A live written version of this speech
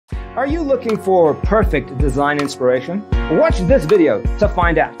Are you looking for perfect design inspiration? Watch this video to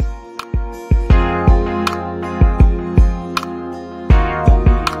find out.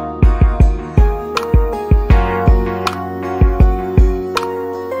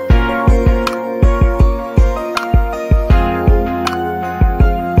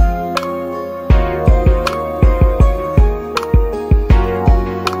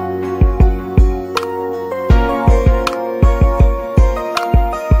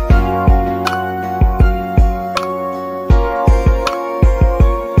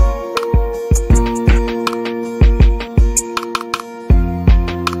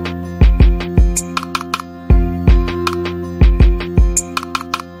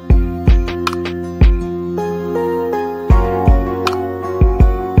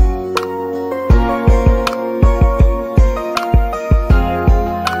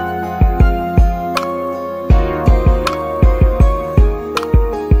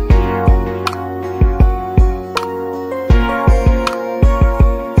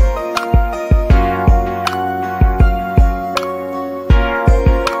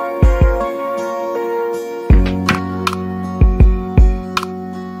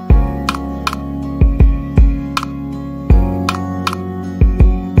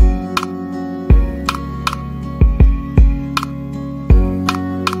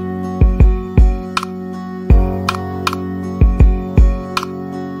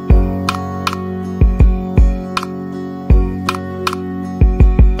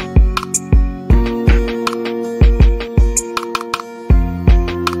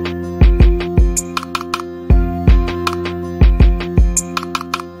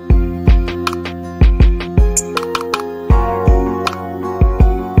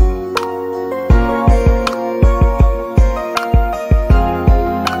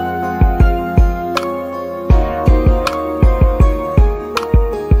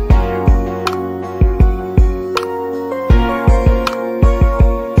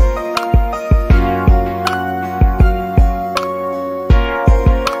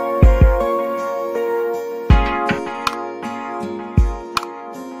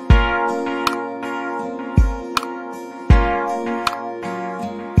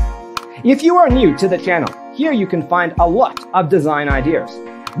 If you are new to the channel, here you can find a lot of design ideas.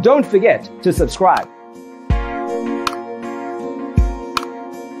 Don't forget to subscribe.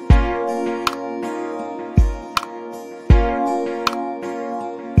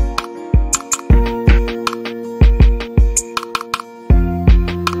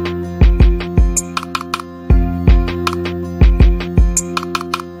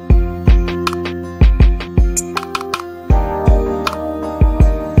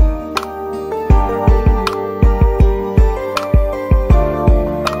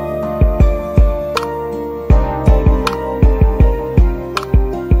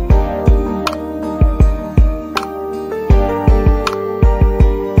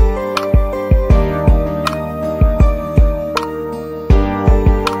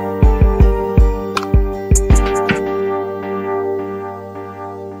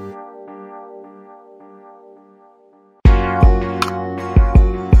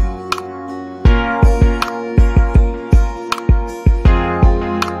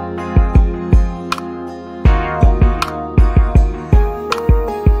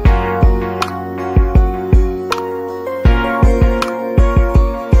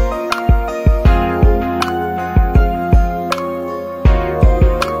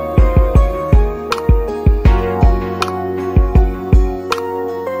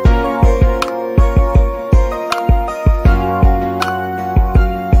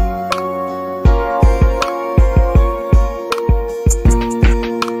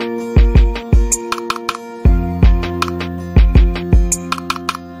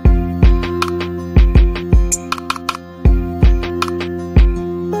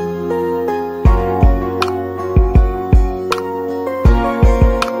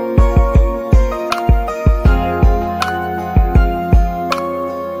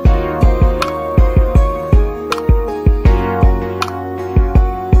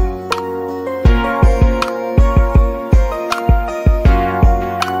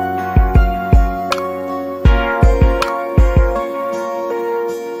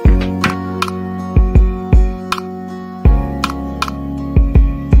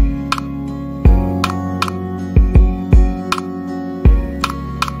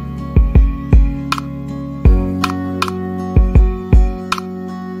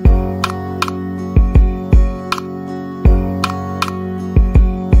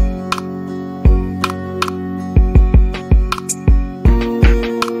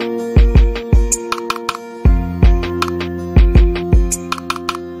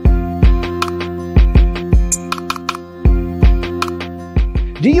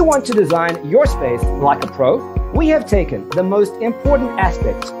 Do you want to design your space like a pro? We have taken the most important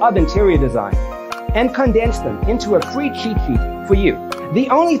aspects of interior design and condensed them into a free cheat sheet for you. The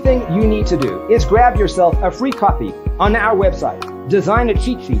only thing you need to do is grab yourself a free copy on our website,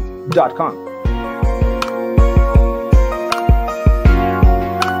 designercheatsheet.com.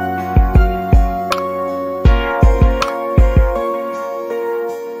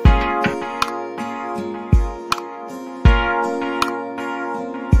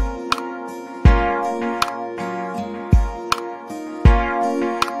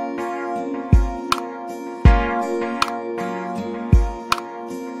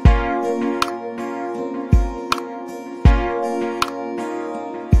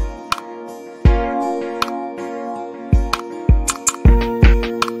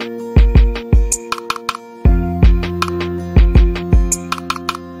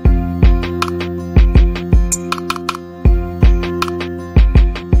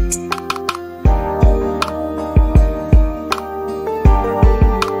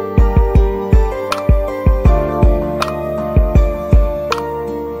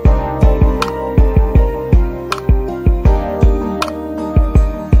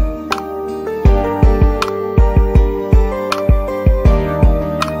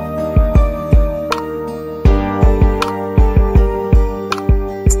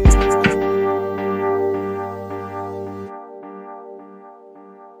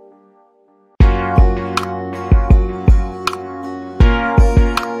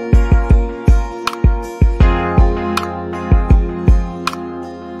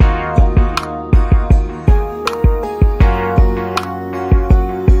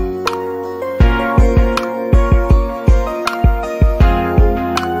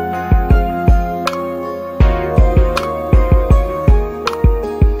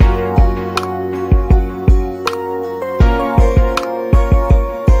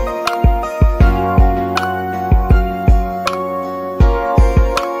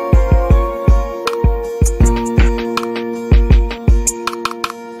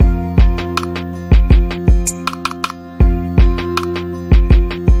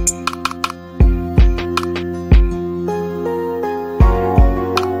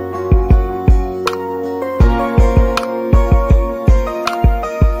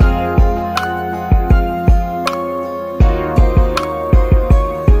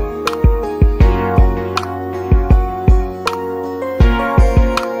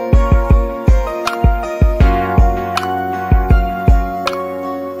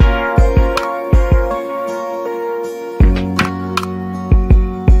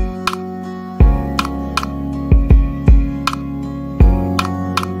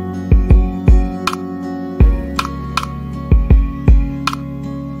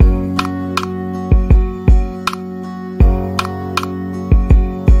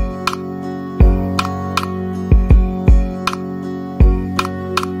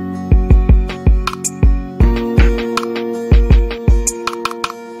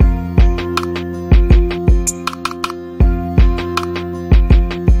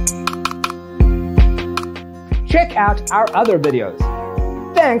 Check out our other videos.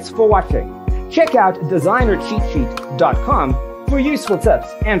 Thanks for watching. Check out designercheatsheet.com for useful tips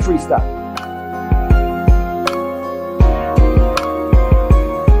and free stuff.